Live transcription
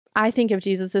I think of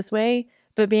Jesus this way,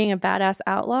 but being a badass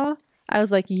outlaw, I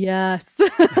was like, yes,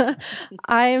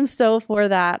 I am so for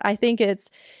that. I think it's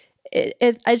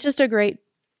just a great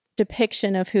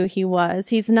depiction of who he was.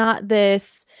 He's not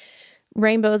this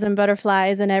rainbows and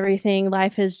butterflies and everything.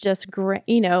 Life is just great,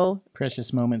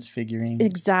 precious moments figurine.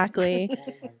 Exactly.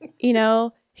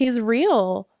 He's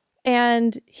real.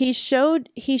 And he showed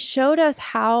us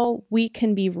how we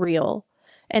can be real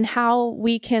and how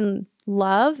we can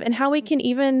love and how we can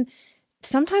even,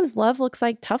 sometimes love looks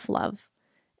like tough love.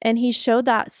 And he showed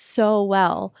that so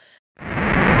well.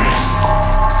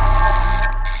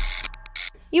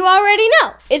 You already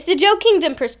know. It's the Joe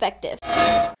Kingdom perspective.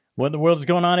 What in the world is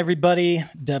going on, everybody?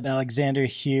 Dubb Alexander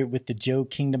here with the Joe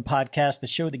Kingdom Podcast, the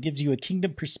show that gives you a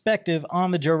kingdom perspective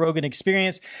on the Joe Rogan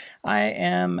experience. I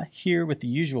am here with the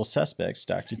usual suspects,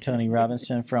 Dr. Tony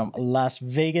Robinson from Las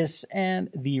Vegas and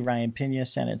the Ryan Pena,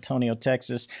 San Antonio,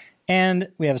 Texas. And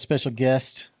we have a special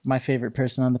guest, my favorite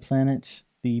person on the planet,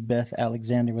 the Beth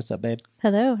Alexander. What's up, babe?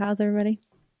 Hello. How's everybody?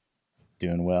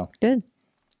 Doing well. Good.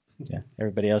 Yeah,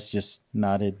 everybody else just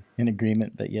nodded in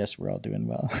agreement, but yes, we're all doing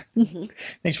well.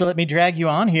 Thanks for letting me drag you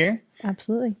on here.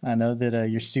 Absolutely. I know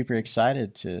that you're super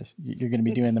excited you're going to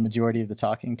be doing the majority of the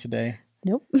talking today.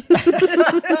 Nope.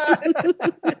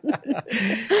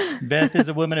 Beth is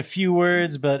a woman of few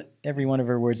words, but every one of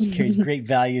her words carries great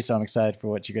value, so I'm excited for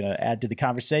what you're going to add to the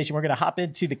conversation. We're going to hop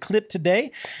into the clip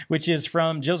today, which is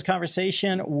from Joe's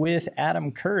conversation with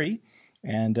Adam Curry.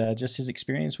 And just his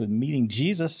experience with meeting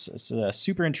Jesus. It's a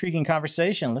super intriguing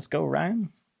conversation. Let's go,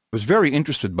 Ryan. I was very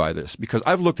interested by this because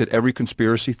I've looked at every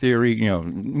conspiracy theory,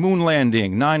 moon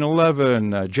landing,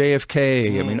 9/11,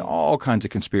 JFK, I mean, all kinds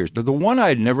of conspiracies. The one I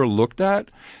had never looked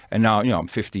at, and now, I'm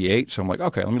 58, so I'm like,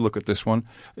 okay, let me look at this one,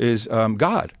 is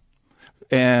God.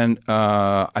 And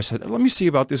I said, let me see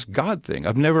about this God thing.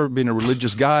 I've never been a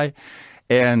religious guy.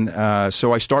 And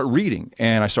so I start reading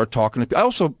and I start talking to people. I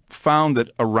also found that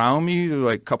around me,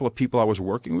 like a couple of people I was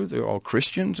working with, they're all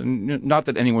Christians. And not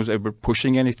that anyone was ever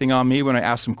pushing anything on me. When I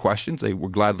asked them questions, they were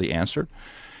gladly answered.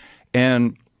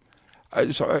 And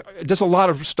there's a lot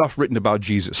of stuff written about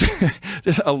Jesus.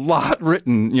 There's a lot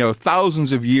written,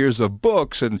 thousands of years of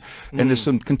books. And there's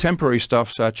some contemporary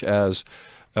stuff such as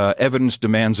Evidence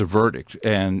Demands a Verdict.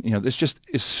 And, this just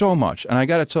is so much. And I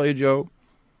got to tell you, Joe,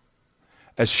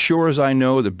 as sure as I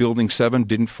know that Building 7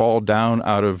 didn't fall down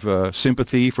out of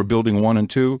sympathy for Building 1 and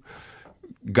 2,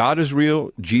 God is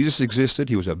real, Jesus existed,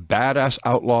 he was a badass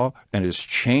outlaw, and it has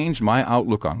changed my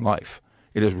outlook on life.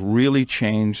 It has really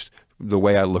changed the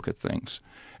way I look at things.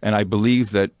 And I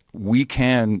believe that we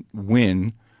can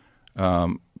win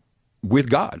with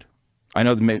God. I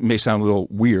know that may sound a little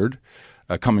weird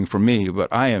coming from me, but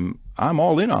I'm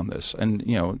all in on this. And,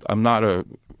 I'm not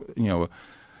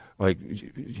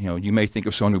you may think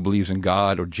of someone who believes in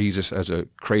God or Jesus as a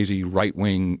crazy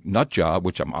right-wing nut job,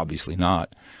 which I'm obviously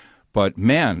not. But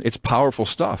man, it's powerful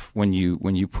stuff when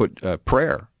you put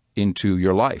prayer into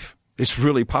your life. It's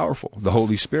really powerful. The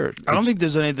Holy Spirit. I don't think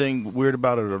there's anything weird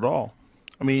about it at all.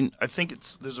 I mean, I think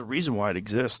there's a reason why it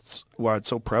exists, why it's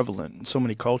so prevalent in so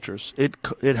many cultures. It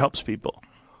helps people.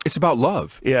 It's about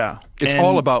love. Yeah, it's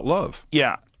all about love.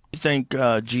 Yeah. You think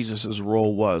Jesus's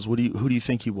role was? Who do you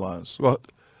think he was?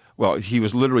 Well, he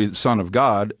was literally the Son of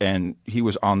God, and he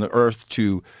was on the earth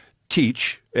to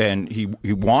teach, and he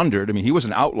wandered. I mean, he was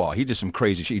an outlaw. He did some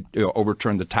crazy shit. He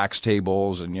overturned the tax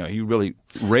tables, and he really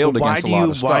railed against a lot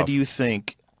of stuff. Why do you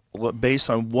think, based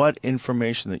on what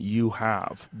information that you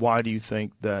have, why do you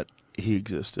think that he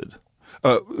existed?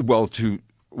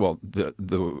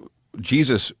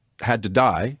 Jesus had to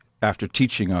die after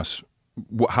teaching us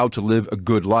how to live a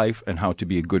good life and how to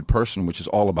be a good person, which is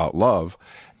all about love.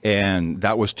 And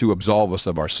that was to absolve us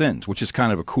of our sins, which is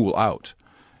kind of a cool out.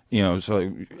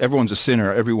 So everyone's a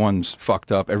sinner, everyone's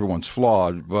fucked up, everyone's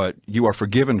flawed, but you are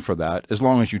forgiven for that as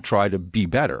long as you try to be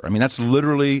better. I mean, that's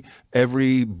literally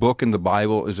every book in the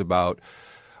Bible is about.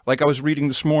 Like I was reading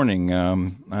this morning,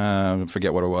 I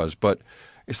forget what it was, but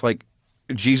it's like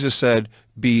Jesus said,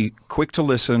 be quick to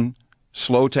listen,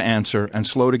 slow to answer, and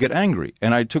slow to get angry.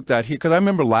 And I took that here, because I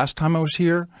remember last time I was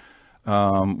here,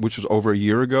 which was over a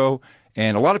year ago,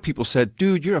 and a lot of people said,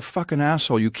 dude, you're a fucking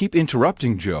asshole. You keep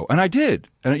interrupting Joe. And I did.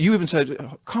 And you even said,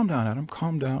 oh, calm down, Adam,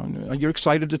 calm down. You're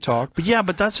excited to talk.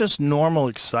 But that's just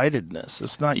normal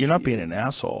excitedness. You're not being an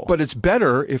asshole. But it's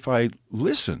better if I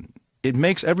listen. It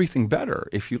makes everything better.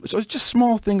 So it's just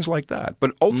small things like that.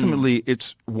 But ultimately,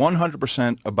 it's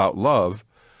 100% about love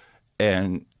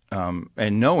and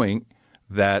knowing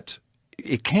that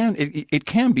it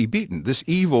can be beaten. This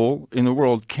evil in the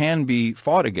world can be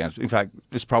fought against. In fact,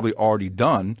 it's probably already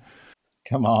done.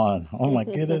 Come on. Oh my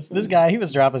goodness. This guy, he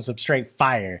was dropping some straight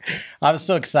fire. I was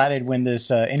so excited when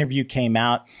this interview came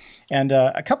out. And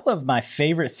a couple of my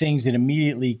favorite things that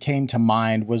immediately came to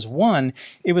mind was, one,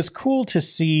 it was cool to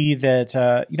see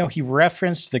that, he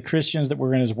referenced the Christians that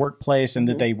were in his workplace and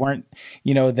that they weren't,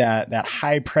 that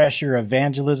high pressure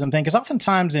evangelism thing. Because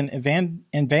oftentimes in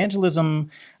evangelism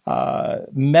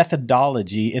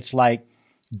methodology, it's like,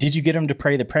 did you get them to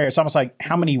pray the prayer? It's almost like,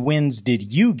 how many wins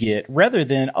did you get? Rather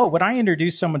than, when I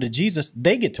introduce someone to Jesus,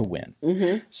 they get to win.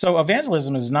 Mm-hmm. So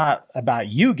evangelism is not about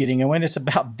you getting a win. It's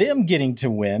about them getting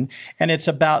to win. And it's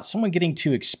about someone getting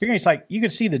to experience. Like, you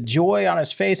could see the joy on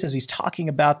his face as he's talking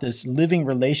about this living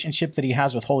relationship that he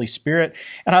has with Holy Spirit.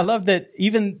 And I love that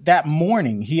even that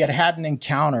morning, he had an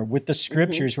encounter with the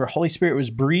scriptures where Holy Spirit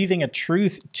was breathing a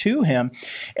truth to him.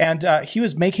 And he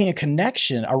was making a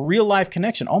connection, a real life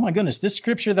connection. Oh my goodness, this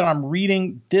scripture that I'm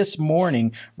reading this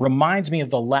morning reminds me of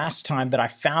the last time that I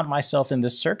found myself in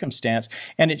this circumstance.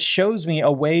 And it shows me a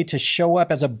way to show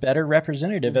up as a better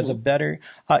representative, as a better,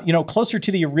 closer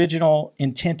to the original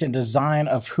intent and design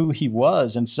of who he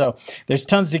was. And so there's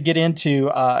tons to get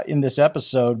into in this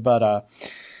episode, but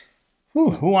who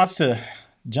wants to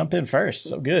jump in first?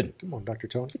 So good. Come on, Dr.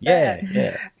 Tony.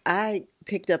 Yeah. I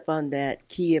picked up on that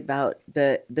key about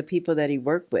the people that he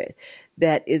worked with,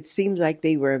 that it seems like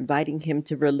they were inviting him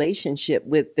to relationship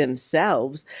with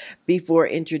themselves before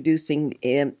introducing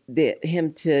him to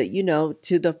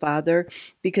the Father,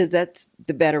 because that's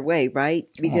the better way, right?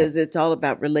 Because it's all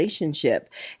about relationship.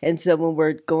 And so when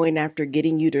we're going after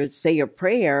getting you to say a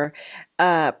prayer,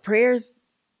 prayers,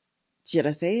 should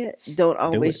I say it? Don't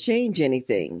always change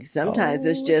anything. Sometimes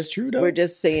it's just, we're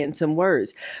just saying some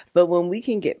words. But when we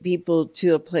can get people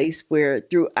to a place where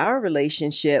through our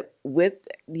relationship with,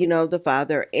 the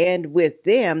Father and with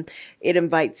them, it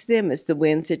invites them. It's the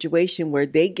win situation where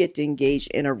they get to engage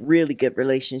in a really good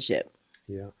relationship.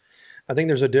 Yeah. I think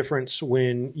there's a difference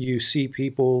when you see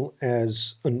people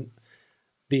as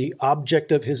the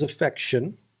object of his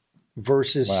affection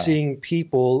versus seeing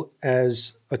people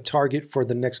as a target for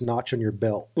the next notch on your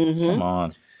belt. Mm-hmm. Come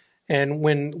on. And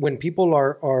when people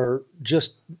are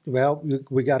just,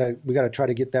 we gotta try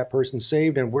to get that person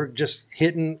saved, and we're just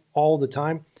hitting all the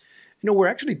time, we're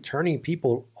actually turning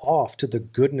people off to the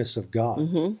goodness of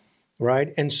God,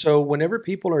 right? And so whenever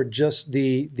people are just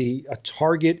a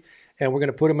target, and we're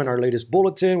going to put them in our latest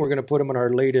bulletin, we're going to put them in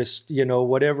our latest,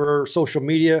 whatever social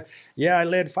media. Yeah, I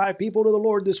led 5 people to the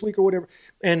Lord this week or whatever.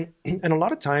 And a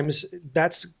lot of times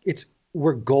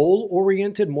we're goal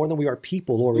oriented more than we are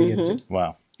people oriented. Mm-hmm.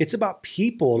 Wow. It's about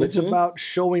people. Mm-hmm. It's about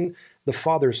showing the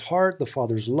Father's heart, the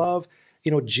Father's love.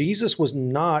 Jesus was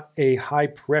not a high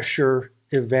pressure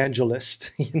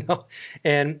evangelist,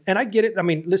 and I get it. I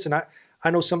mean, listen, I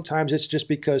know sometimes it's just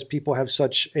because people have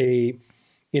such a,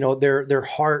 their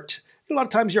heart. A lot of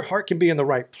times your heart can be in the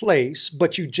right place,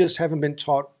 but you just haven't been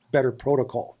taught better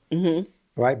protocol,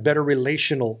 right? Better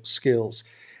relational skills.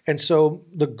 And so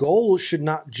the goal should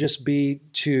not just be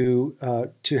to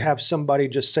have somebody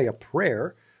just say a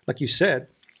prayer, like you said.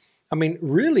 I mean,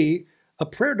 really, a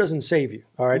prayer doesn't save you,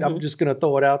 all right? I'm just going to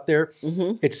throw it out there.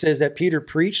 It says that Peter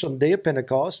preached on the day of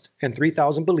Pentecost, and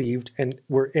 3,000 believed and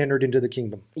were entered into the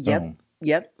kingdom.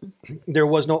 Yep. There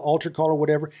was no altar call or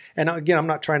whatever. And again, I'm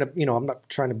not trying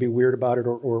to be weird about it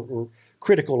or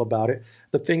critical about it.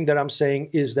 The thing that I'm saying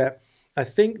is that I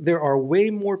think there are way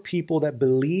more people that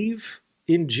believe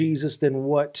in Jesus than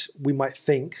what we might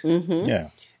think. Yeah.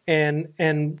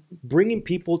 And bringing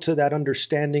people to that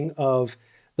understanding of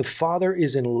the Father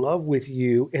is in love with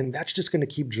you, and that's just going to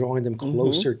keep drawing them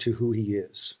closer to who he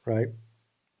is, right?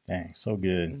 Dang, so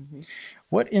good.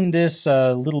 What in this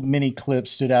little mini clip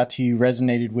stood out to you,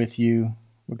 resonated with you?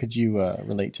 What could you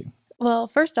relate to? Well,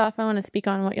 first off, I want to speak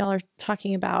on what y'all are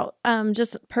talking about,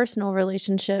 just personal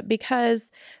relationship,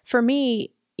 because for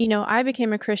me, I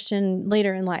became a Christian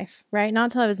later in life, right? Not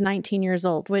until I was 19 years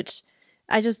old, which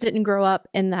I just didn't grow up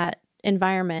in that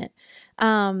environment.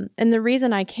 And the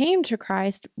reason I came to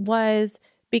Christ was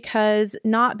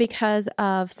not because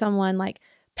of someone like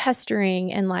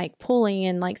pestering and like pulling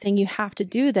and like saying you have to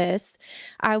do this.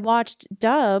 I watched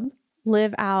Dubb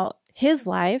live out his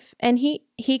life, and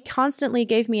he constantly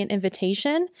gave me an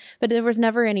invitation, but there was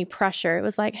never any pressure. It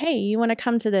was like, hey, you want to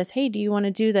come to this? Hey, do you want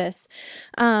to do this?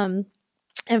 And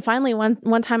finally,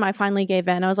 one time I finally gave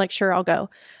in. I was like, sure, I'll go.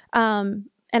 And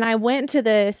I went to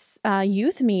this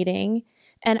youth meeting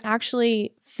and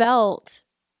actually felt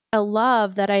a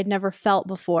love that I'd never felt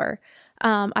before.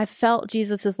 I felt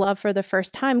Jesus's love for the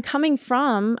first time coming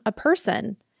from a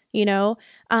person,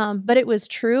 but it was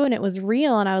true and it was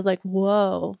real. And I was like,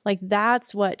 whoa, like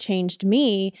that's what changed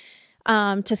me,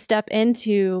 to step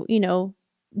into,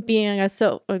 being a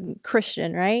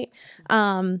Christian, right?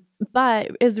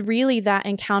 But is really that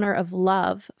encounter of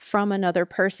love from another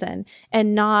person,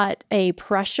 and not a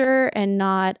pressure, and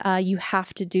not you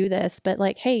have to do this, but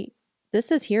like, hey,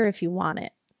 this is here if you want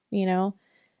it, you know?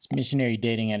 It's missionary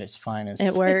dating at its finest.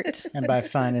 It worked. And by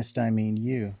finest, I mean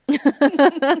you.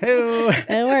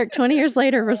 It worked. 20 years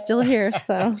later, we're still here.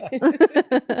 So,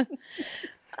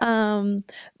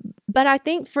 but I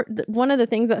think one of the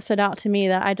things that stood out to me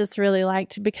that I just really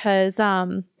liked, because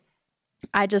I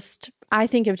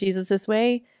think of Jesus this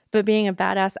way, but being a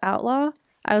badass outlaw,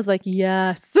 I was like,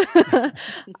 yes,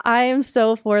 I am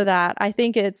so for that. I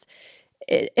think it's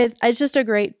just a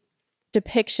great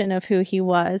depiction of who he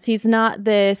was. He's not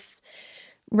this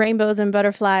rainbows and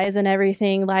butterflies and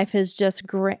everything. Life is just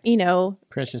great, you know.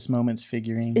 Precious moments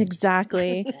figurine.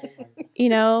 Exactly. You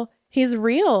know, he's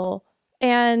real.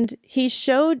 And he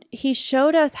showed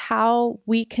us how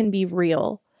we can be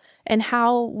real, and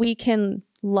how we can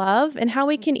love, and how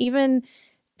we can even,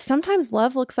 sometimes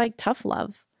love looks like tough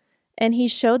love. And he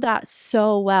showed that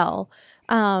so well.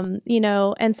 You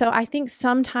know, and so I think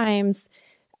sometimes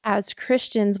as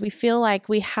Christians, we feel like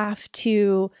we have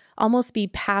to almost be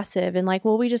passive and like,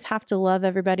 well, we just have to love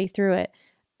everybody through it.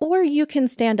 Or you can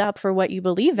stand up for what you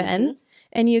believe in,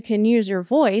 and you can use your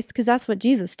voice, because that's what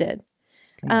Jesus did.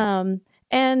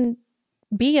 And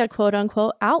be a quote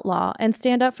unquote outlaw and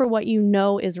stand up for what you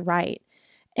know is right.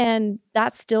 And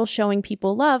that's still showing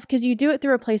people love, because you do it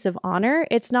through a place of honor.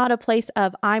 It's not a place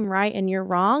of I'm right and you're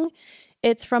wrong.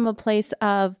 It's from a place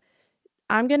of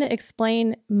I'm going to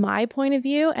explain my point of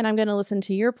view, and I'm going to listen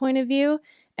to your point of view.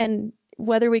 And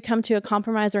whether we come to a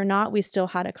compromise or not, we still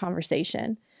had a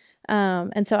conversation.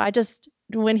 And so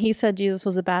when he said Jesus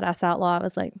was a badass outlaw, I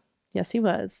was like, yes, he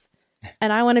was.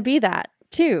 And I want to be that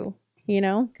too, you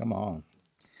know? Come on.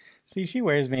 See, she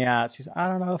wears me out. She's, I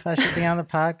don't know if I should be on the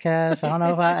podcast. I don't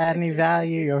know if I add any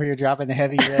value. You're over here dropping the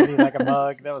heavy ready like a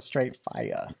mug. That was straight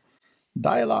fire.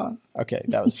 Dialogue. Okay,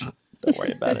 that was, don't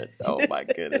worry about it. Oh my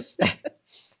goodness.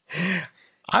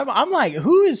 I'm like,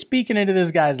 who is speaking into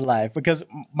this guy's life? Because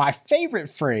my favorite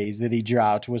phrase that he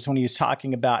dropped was when he was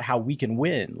talking about how we can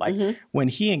win. Like when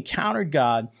he encountered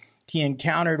God, he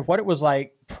encountered what it was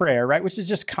like prayer, right? Which is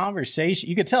just conversation.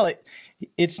 You could tell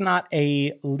it's not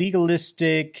a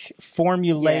legalistic,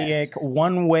 formulaic,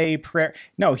 one-way prayer.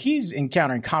 No, he's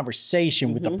encountering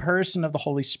conversation with the person of the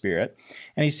Holy Spirit.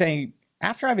 And he's saying,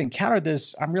 after I've encountered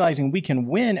this, I'm realizing we can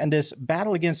win in this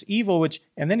battle against evil,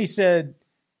 and then he said,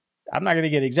 I'm not going to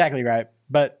get it exactly right,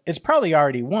 but it's probably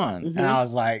already won. And I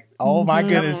was like, oh my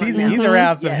goodness, he's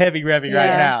around some heavy revving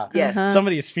right now.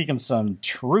 Somebody is speaking some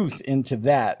truth into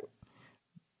that.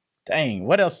 Dang,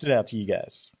 what else stood out to you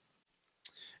guys?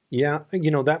 Yeah,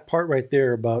 you know, that part right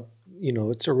there about, you know,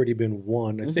 it's already been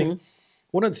won. I think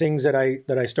one of the things that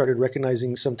I started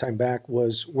recognizing some time back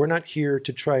was we're not here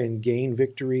to try and gain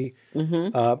victory.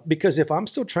 Because if I'm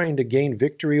still trying to gain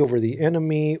victory over the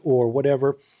enemy or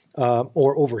whatever,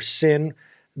 or over sin,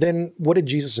 then what did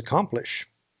Jesus accomplish?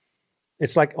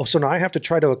 It's like, oh, so now I have to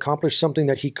try to accomplish something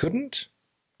that he couldn't?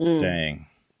 Dang.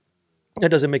 That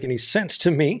doesn't make any sense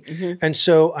to me. And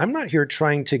so I'm not here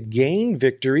trying to gain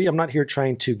victory. I'm not here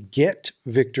trying to get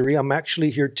victory. I'm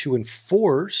actually here to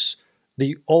enforce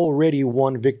the already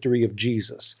won victory of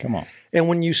Jesus. Come on. And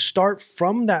when you start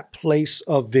from that place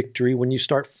of victory, when you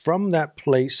start from that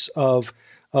place of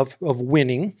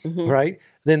winning, right,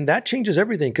 then that changes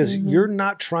everything, because you're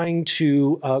not trying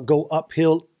to go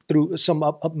uphill through some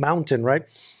up mountain, right?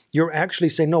 You're actually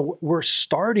saying, no, we're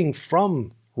starting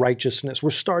from righteousness. We're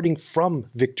starting from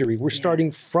victory. We're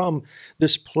starting from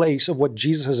this place of what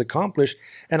Jesus has accomplished.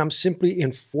 And I'm simply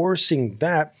enforcing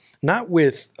that, not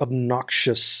with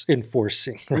obnoxious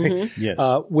enforcing, right?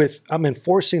 I'm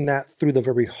enforcing that through the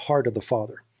very heart of the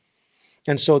Father.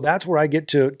 And so that's where I get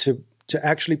to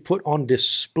actually put on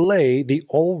display the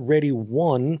already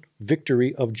won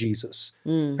victory of Jesus.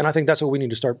 And I think that's what we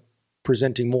need to start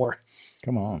presenting more.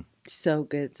 Come on. So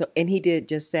good. And he did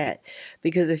just that,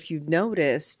 because if you've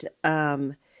noticed,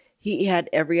 he had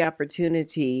every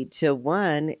opportunity to,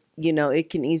 one, you know,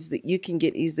 you can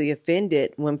get easily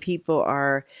offended when people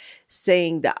are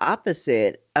saying the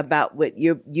opposite about what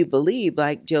you believe.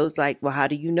 Like Joe's like, well, how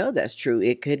do you know that's true?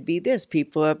 It could be this.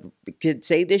 People could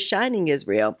say this shining is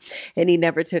real. And he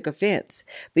never took offense,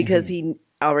 because he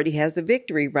already has the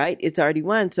victory, right? It's already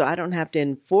won. So I don't have to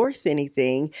enforce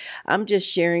anything. I'm just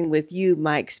sharing with you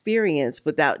my experience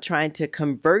without trying to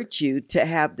convert you to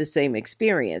have the same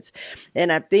experience.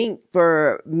 And I think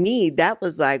for me, that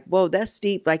was like, whoa, that's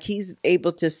steep. Like he's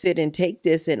able to sit and take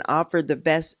this and offer the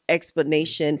best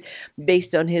explanation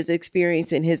based on his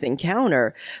experience and his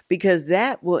encounter, because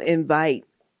that will invite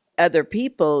other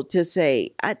people to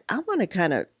say, I want to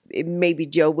kind of, maybe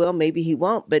Joe will, maybe he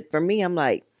won't. But for me, I'm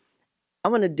like, I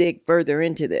want to dig further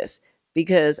into this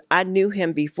because I knew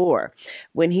him before.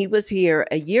 When he was here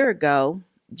a year ago,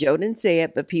 Joe didn't say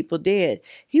it, but people did.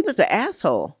 He was an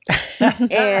asshole.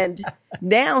 And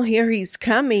now here he's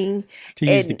coming. To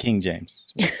use the King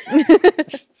James.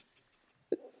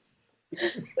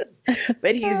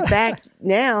 But he's back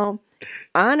now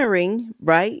honoring,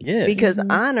 right? Yes. Because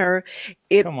honor,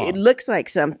 it looks like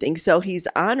something. So he's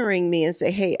honoring me and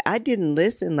say, hey, I didn't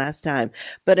listen last time,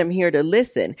 but I'm here to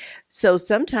listen. So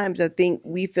sometimes I think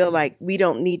we feel like we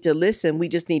don't need to listen. We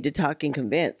just need to talk and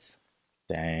convince.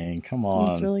 Dang, come on.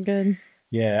 That's really good.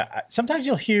 Yeah. Sometimes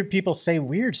you'll hear people say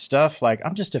weird stuff like,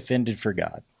 I'm just offended for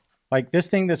God. Like this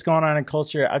thing that's going on in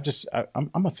culture,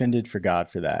 I'm offended for God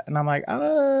for that. And I'm like,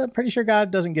 pretty sure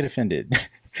God doesn't get offended.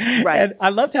 Right. And I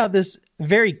loved how this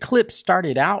very clip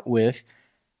started out with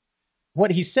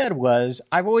what he said was,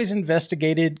 I've always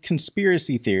investigated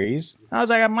conspiracy theories. I was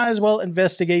like, I might as well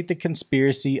investigate the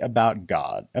conspiracy about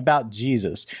God, about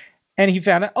Jesus. And he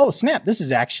found out, oh, snap, this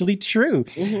is actually true.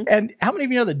 Mm-hmm. And how many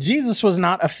of you know that Jesus was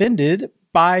not offended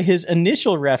by his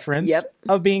initial reference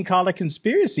of being called a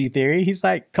conspiracy theory? He's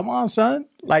like, come on, son,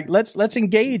 like, let's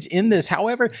engage in this.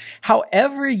 However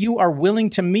you are willing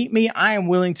to meet me, I am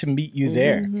willing to meet you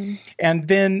there. Mm-hmm. And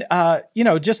then,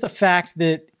 just the fact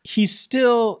that he's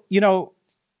still,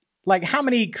 like how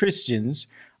many Christians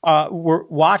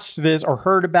watched this or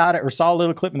heard about it or saw a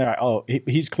little clip and they're like, oh,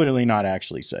 he's clearly not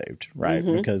actually saved, right?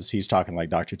 Mm-hmm. Because he's talking like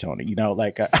Dr. Tony,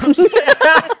 like...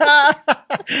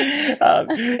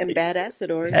 and bad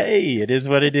acidors. Hey, it is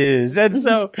what it is. And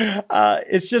so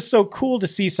it's just so cool to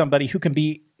see somebody who can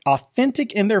be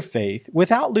authentic in their faith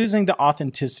without losing the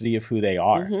authenticity of who they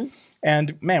are. Mm-hmm.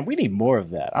 And man, we need more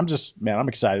of that. I'm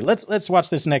excited. Let's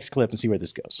watch this next clip and see where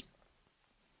this goes.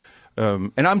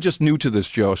 And I'm just new to this,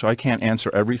 Joe, so I can't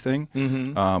answer everything.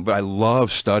 Mm-hmm. But I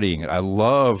love studying it. I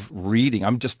love reading.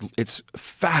 It's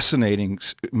fascinating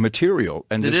material.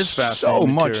 And it there's is fascinating so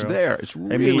material. much there. It's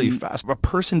really fascinating. A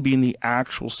person being the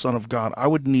actual Son of God, I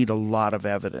would need a lot of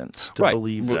evidence to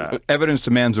believe that. Evidence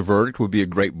Demands a Verdict would be a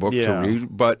great book to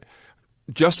read. But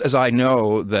just as I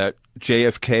know that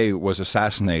JFK was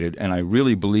assassinated, and I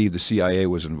really believe the CIA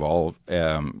was involved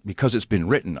because it's been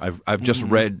written. I've just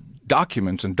read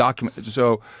documents.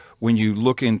 So when you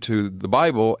look into the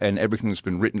Bible and everything that's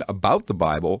been written about the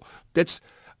Bible, that's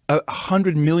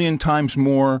 100 million times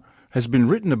more has been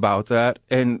written about that,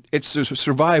 and it's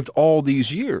survived all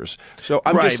these years. So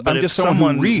I'm just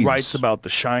someone who reads. Writes about The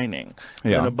Shining,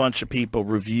 and a bunch of people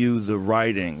review the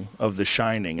writing of The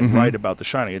Shining and write about The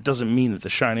Shining, it doesn't mean that The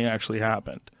Shining actually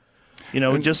happened.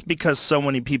 Just because so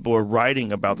many people are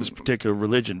writing about this particular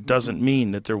religion doesn't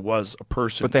mean that there was a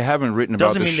person. But they haven't written about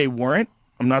doesn't mean they weren't.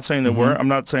 I'm not saying they weren't. I'm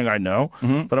not saying I know.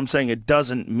 But I'm saying it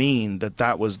doesn't mean that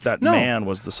man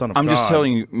was the Son of God. I'm just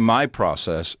telling you my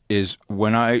process is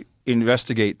when I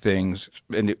investigate things,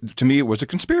 and to me it was a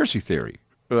conspiracy theory.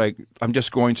 Like, I'm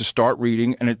just going to start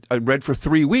reading, and I read for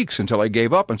 3 weeks until I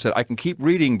gave up and said, I can keep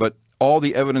reading, but all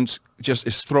the evidence just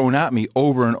is thrown at me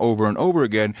over and over and over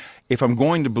again. If I'm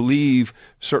going to believe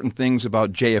certain things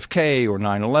about JFK or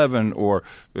 9/11 or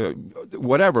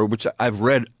whatever, which I've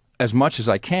read as much as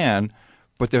I can,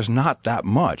 but there's not that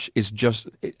much. It's just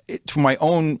for my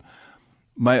own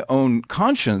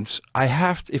conscience. I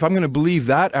have to, if I'm going to believe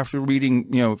that after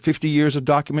reading 50 years of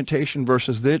documentation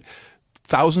versus that.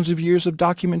 Thousands of years of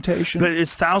documentation. But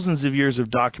it's thousands of years of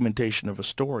documentation of a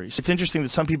story. It's interesting that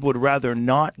some people would rather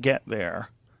not get there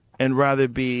and rather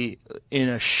be in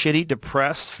a shitty,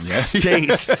 depressed state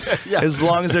as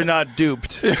long as they're not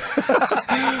duped.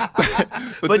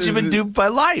 But you've been duped by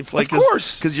life. Like, of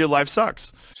course. Because your life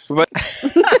sucks. But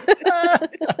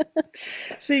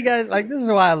see, guys, like, this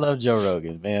is why I love Joe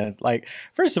Rogan, man. Like,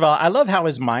 first of all, I love how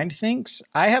his mind thinks.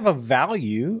 I have a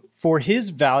value for his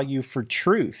value for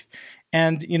truth.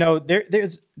 And,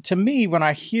 there's, to me, when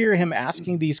I hear him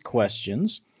asking these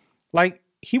questions, like,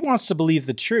 he wants to believe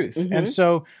the truth. Mm-hmm. And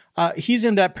so he's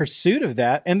in that pursuit of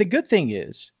that. And the good thing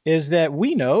is that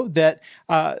we know that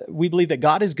we believe that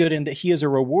God is good and that he is a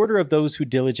rewarder of those who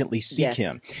diligently seek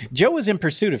him. Joe is in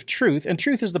pursuit of truth, and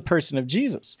truth is the person of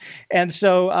Jesus. And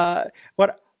so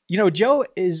Joe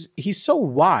he's so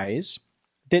wise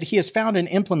that he has found and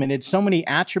implemented so many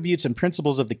attributes and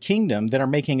principles of the kingdom that are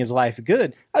making his life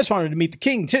good. I just wanted to meet the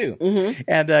king too,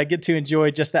 and get to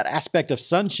enjoy just that aspect of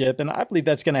sonship. And I believe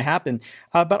that's going to happen.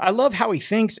 But I love how he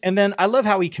thinks, and then I love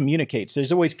how he communicates.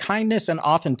 There's always kindness and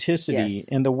authenticity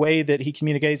in the way that he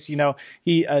communicates.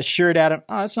 He assured Adam,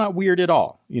 it's not weird at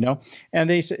all, And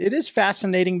they said, it is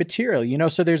fascinating material,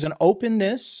 So there's an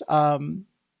openness,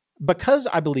 because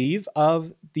I believe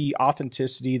of the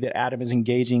authenticity that Adam is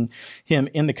engaging him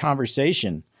in the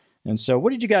conversation. And so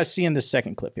what did you guys see in this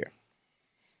second clip here?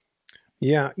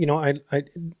 Yeah,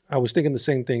 I was thinking the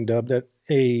same thing, Dubb, that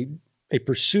a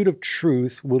pursuit of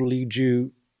truth will lead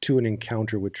you to an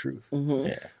encounter with truth. Mm-hmm.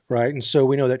 Yeah. Right. And so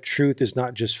we know that truth is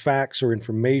not just facts or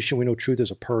information. We know truth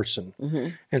is a person. Mm-hmm.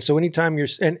 And so anytime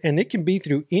and it can be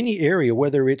through any area,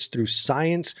 whether it's through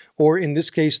science or in this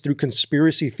case, through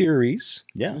conspiracy theories.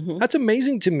 Yeah. Mm-hmm. That's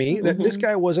amazing to me that this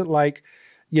guy wasn't like,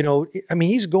 he's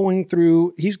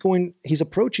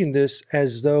approaching this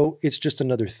as though it's just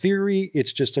another theory.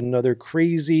 It's just another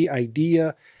crazy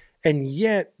idea. And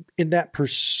yet in that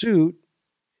pursuit,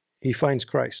 he finds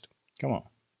Christ. Come on.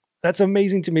 That's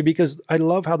amazing to me because I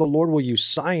love how the Lord will use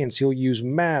science. He'll use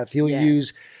math. He'll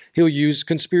use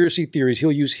conspiracy theories.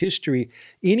 He'll use history.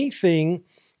 Anything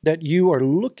that you are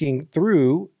looking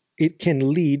through, it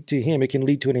can lead to him. It can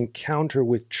lead to an encounter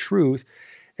with truth.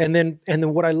 And then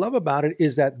what I love about it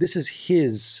is that this is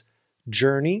his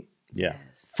journey. Yeah.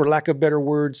 For lack of better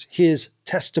words, his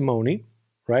testimony,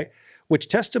 right? Which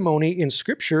testimony in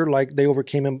Scripture, like they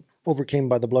overcame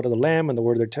by the blood of the Lamb and the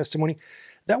word of their testimony.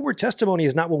 That word testimony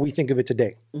is not what we think of it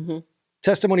today. Mm-hmm.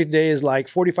 Testimony today is like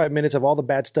 45 minutes of all the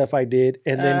bad stuff I did,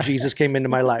 and then Jesus came into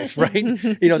my life, right?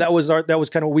 That was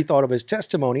kind of what we thought of as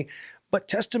testimony. But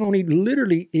testimony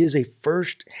literally is a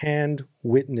first-hand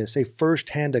witness, a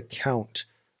first-hand account,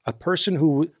 a person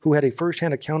who had a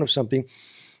first-hand account of something.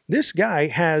 This guy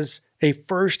has a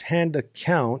first-hand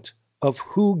account of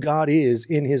who God is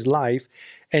in his life,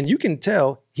 and you can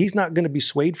tell he's not going to be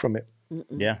swayed from it. Mm-mm.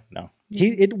 Yeah, no.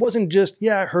 It wasn't just,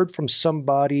 I heard from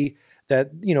somebody that,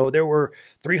 there were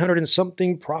 300 and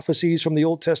something prophecies from the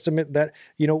Old Testament that,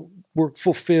 were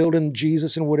fulfilled in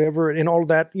Jesus and whatever, and all of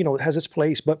that, has its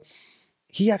place. But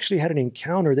he actually had an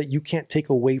encounter that you can't take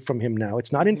away from him now.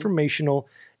 It's not informational.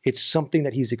 It's something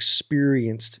that he's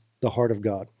experienced the heart of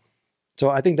God. So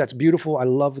I think that's beautiful. I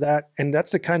love that. And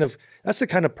that's the kind of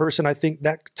person, I think,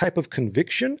 that type of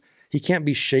conviction, he can't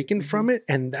be shaken from it.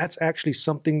 And that's actually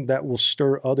something that will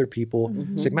stir other people.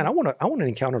 Mm-hmm. Say, man, I want an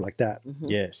encounter like that. Mm-hmm.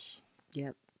 Yes.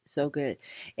 Yep. So good.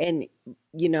 And,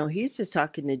 he's just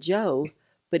talking to Joe,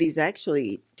 but he's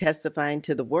actually testifying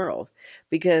to the world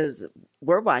because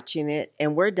we're watching it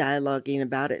and we're dialoguing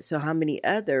about it. So how many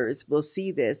others will see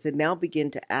this and now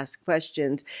begin to ask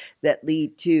questions that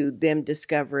lead to them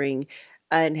discovering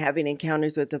and having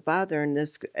encounters with the Father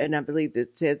and I believe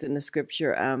it says in the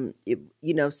Scripture,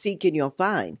 seek and you'll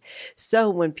find. So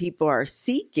when people are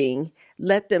seeking,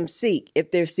 let them seek.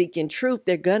 If they're seeking truth,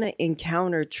 they're going to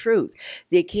encounter truth.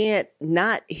 They can't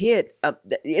not hit.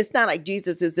 It's not like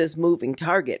Jesus is this moving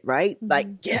target, right? Like,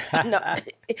 no.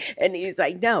 And he's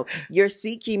like, no, you're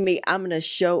seeking me. I'm going to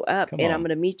show up I'm going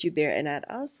to meet you there. And I'd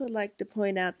also like to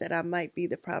point out that I might be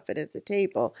the prophet at the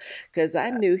table because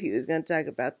I knew he was going to talk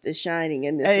about the shining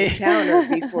in this encounter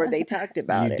before they talked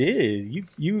about it. You did.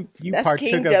 You That's partook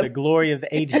kingdom. of the glory of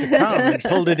the age to come and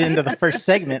pulled it into the first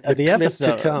segment of the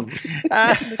episode. To come.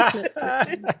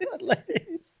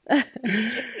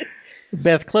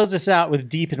 Beth, close us out with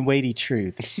deep and weighty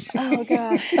truths. Oh,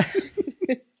 God.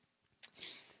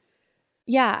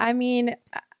 Yeah, I mean,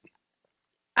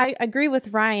 I agree with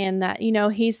Ryan that,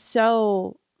 he's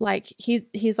so like,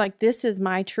 he's like, this is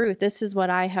my truth. This is what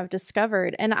I have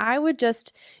discovered. And I would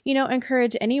just,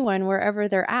 encourage anyone wherever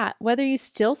they're at, whether you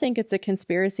still think it's a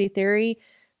conspiracy theory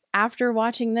after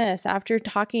watching this, after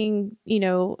talking,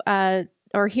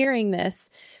 or hearing this,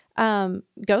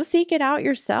 go seek it out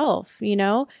yourself,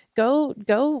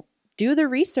 go do the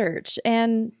research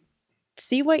and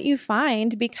see what you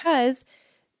find because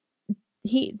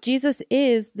Jesus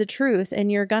is the truth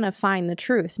and you're going to find the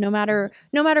truth. No matter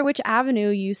which avenue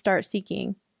you start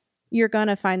seeking, you're going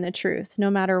to find the truth no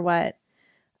matter what.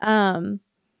 And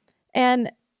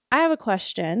I have a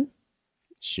question.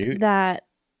 Shoot. That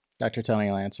Dr. Tony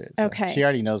will answer it. So okay. She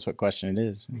already knows what question it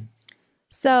is.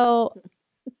 So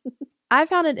I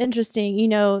found it interesting,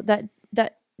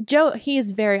 that Joe, he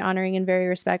is very honoring and very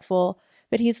respectful,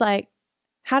 but he's like,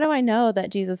 how do I know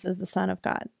that Jesus is the Son of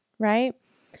God? Right.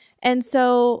 And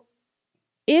so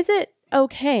is it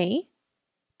okay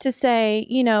to say,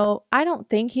 I don't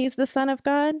think he's the Son of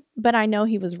God, but I know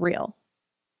he was real,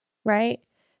 right?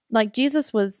 Like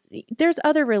there's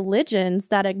other religions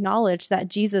that acknowledge that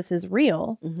Jesus is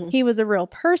real. Mm-hmm. He was a real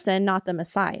person, not the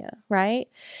Messiah, right?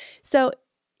 So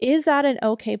is that an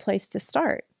okay place to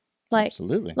start? Like,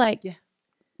 absolutely. Yeah.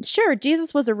 Sure,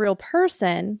 Jesus was a real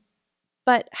person,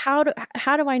 but how do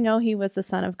I know he was the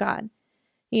Son of God?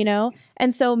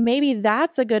 And so maybe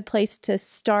that's a good place to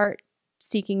start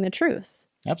seeking the truth.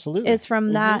 Absolutely. Is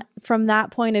from that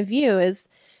point of view is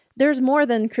there's more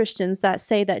than Christians that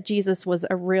say that Jesus was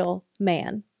a real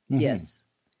man. Yes.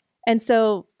 And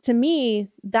so to me,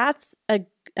 that's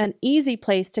an easy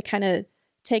place to kind of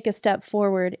take a step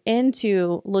forward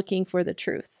into looking for the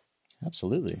truth.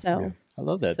 Absolutely. So I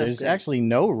love that. So There's good. actually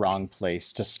no wrong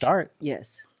place to start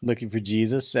Yes. looking for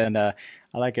Jesus. And I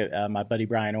like it. My buddy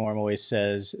Brian Orm always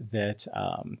says that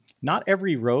not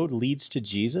every road leads to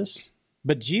Jesus,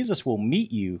 but Jesus will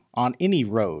meet you on any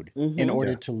road in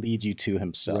order to lead you to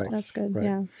himself. Right. that's good. Right.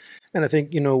 Yeah. And I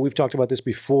think, we've talked about this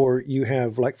before. You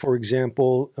have, like, for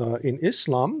example, in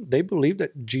Islam, they believe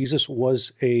that Jesus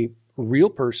was a real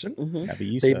person. Nabi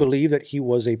They Isa. believe that he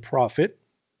was a prophet,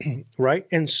 right?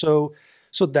 And so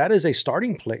that is a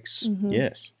starting place.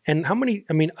 Yes. And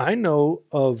I know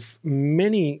of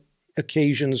many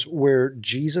occasions where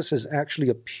Jesus has actually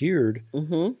appeared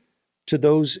to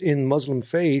those in Muslim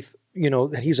faith,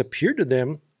 that he's appeared to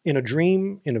them in a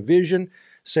dream, in a vision,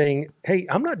 saying, hey,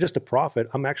 I'm not just a prophet,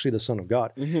 I'm actually the Son of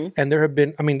God. And there have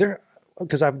been,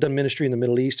 because I've done ministry in the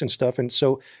Middle East and stuff. And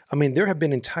so, there have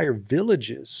been entire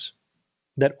villages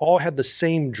that all had the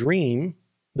same dream,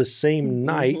 the same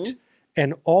night,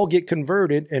 and all get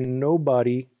converted, and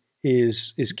nobody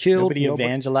is killed. Nobody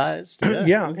evangelized.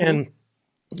 Yeah. And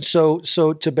so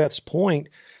to Beth's point,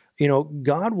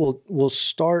 God will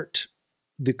start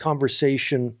the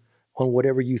conversation on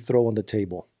whatever you throw on the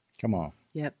table. Come on.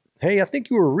 Yep. Hey, I think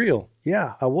you were real.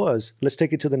 Yeah, I was. Let's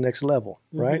take it to the next level,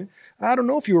 right? I don't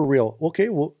know if you were real. Okay,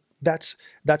 well, that's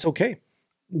okay.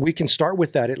 We can start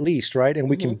with that at least, right? And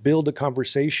we can build a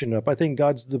conversation up. I think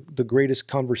God's the greatest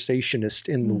conversationist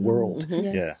in the world,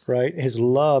 Yes. right? His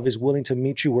love is willing to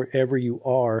meet you wherever you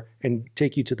are and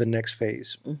take you to the next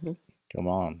phase. Come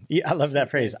on. Yeah, I love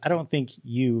that phrase. I don't think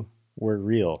you were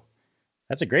real.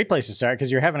 That's a great place to start because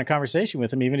you're having a conversation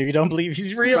with him, even if you don't believe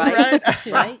he's real, right?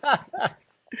 Right.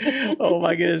 Oh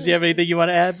my goodness. Do you have anything you want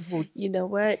to add before? You know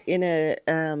what? In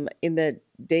the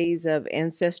days of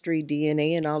ancestry,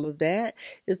 DNA, and all of that,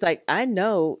 it's like, I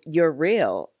know you're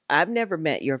real. I've never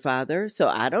met your father, so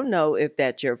I don't know if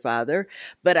that's your father,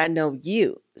 but I know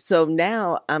you. So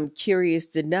now I'm curious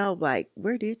to know, like,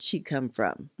 where did she come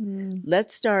from?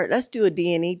 Let's do a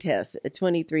DNA test at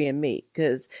 23andMe,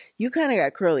 because you kind of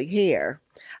got curly hair.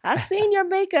 I've seen your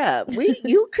makeup.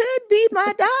 You could be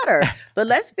my daughter, but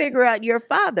let's figure out your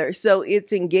father. So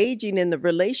it's engaging in the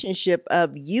relationship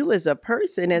of you as a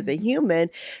person, as a human,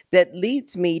 that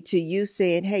leads me to you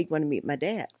saying, hey, you want to meet my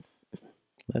dad?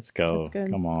 Let's go. That's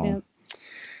good. Come on. Yep.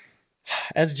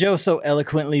 As Joe so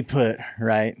eloquently put,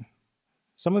 right?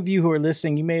 Some of you who are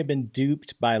listening, you may have been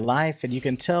duped by life, and you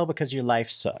can tell because your life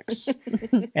sucks.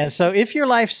 And so if your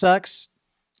life sucks,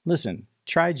 listen,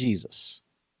 try Jesus.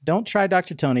 Don't try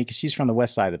Dr. Tony because she's from the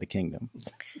west side of the kingdom.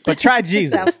 But try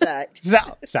Jesus. South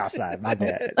side. South side, my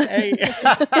bad. Hey.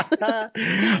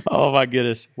 Oh, my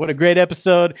goodness. What a great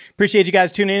episode. Appreciate you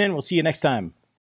guys tuning in. We'll see you next time.